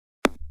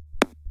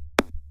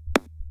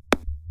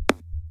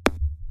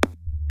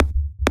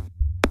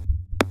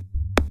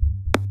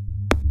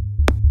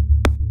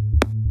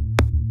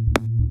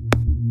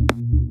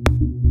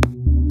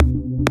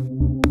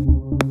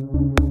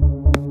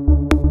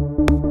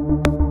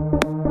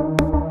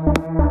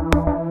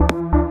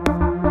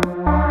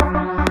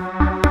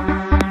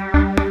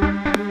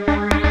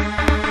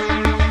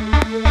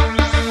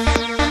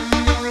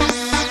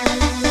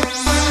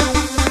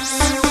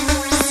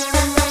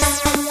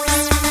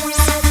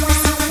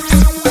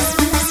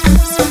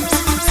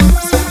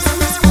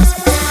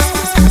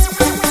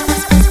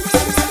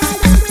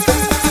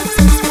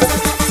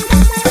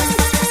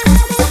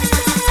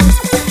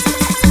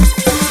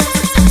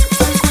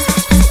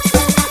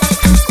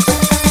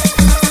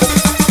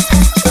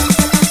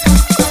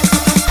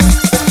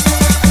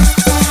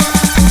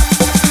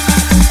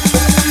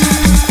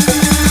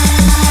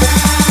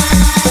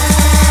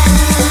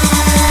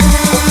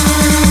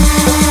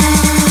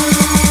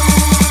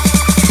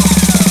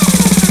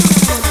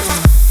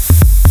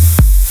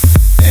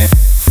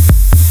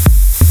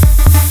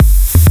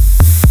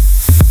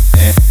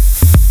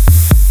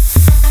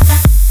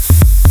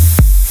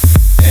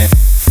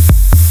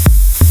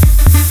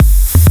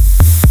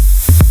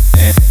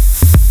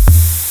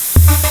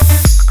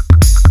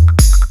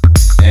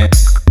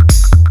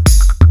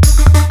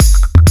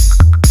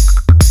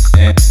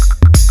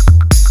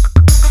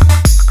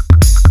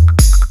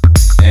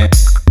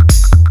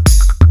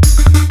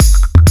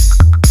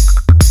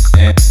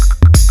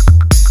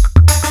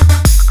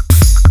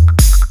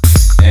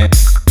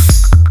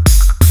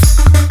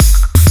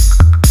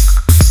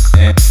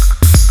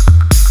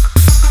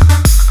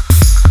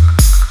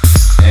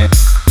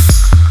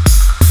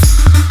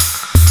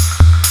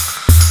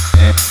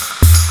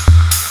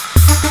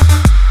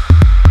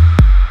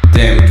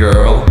Damn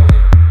girl,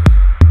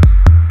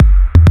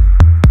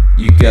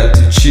 you got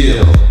to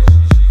chill.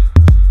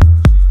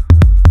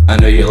 I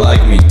know you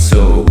like me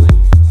too.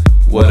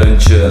 Why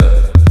don't you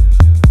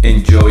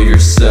enjoy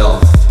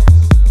yourself?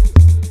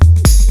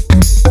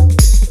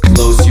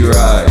 Close your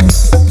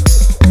eyes,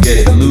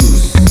 get it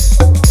loose.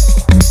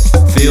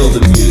 Feel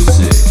the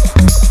music,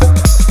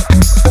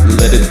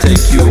 let it take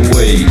you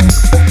away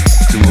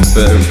to a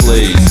better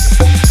place,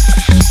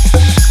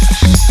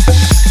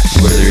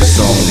 where there's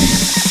only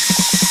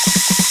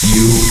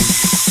you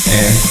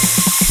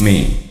and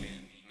me.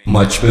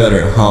 Much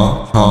better,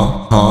 huh?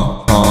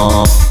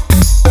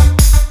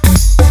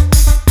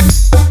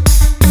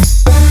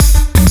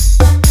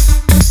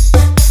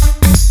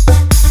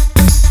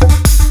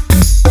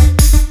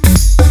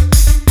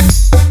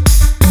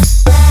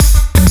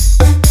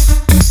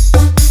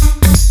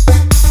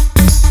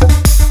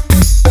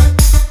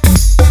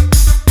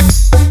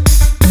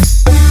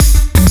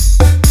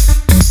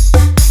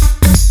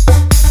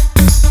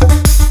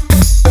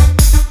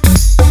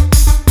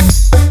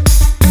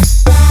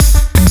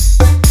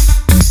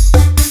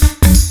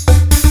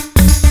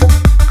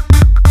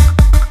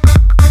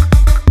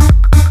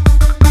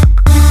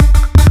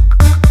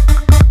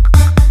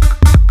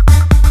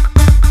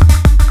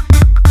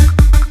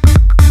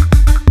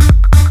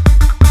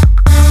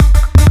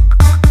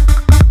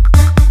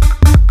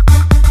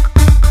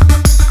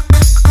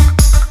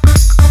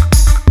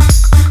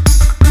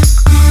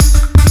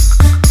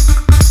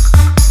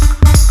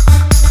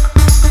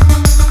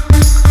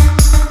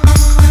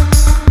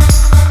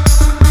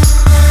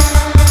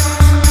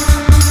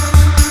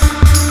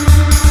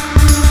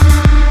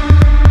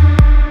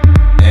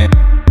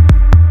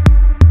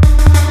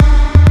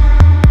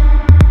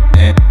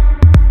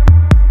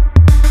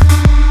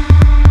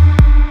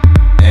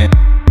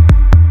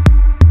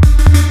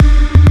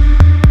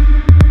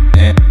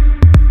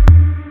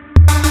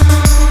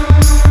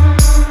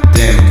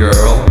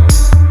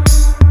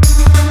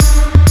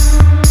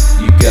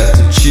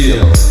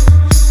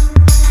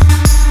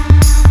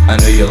 I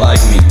know you like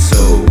me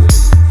too.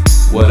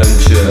 Why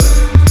don't you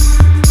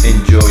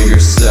enjoy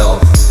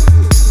yourself?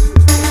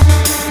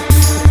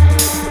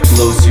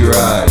 Close your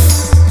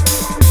eyes,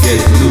 get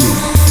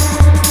loose.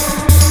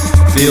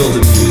 Feel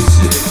the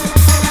music,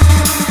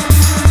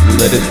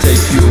 let it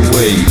take you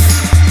away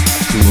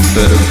to a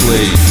better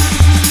place,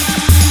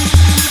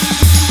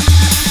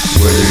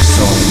 where there's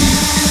only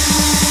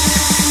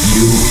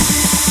you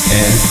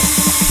and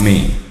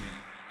me.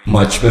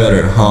 Much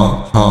better,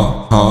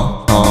 huh?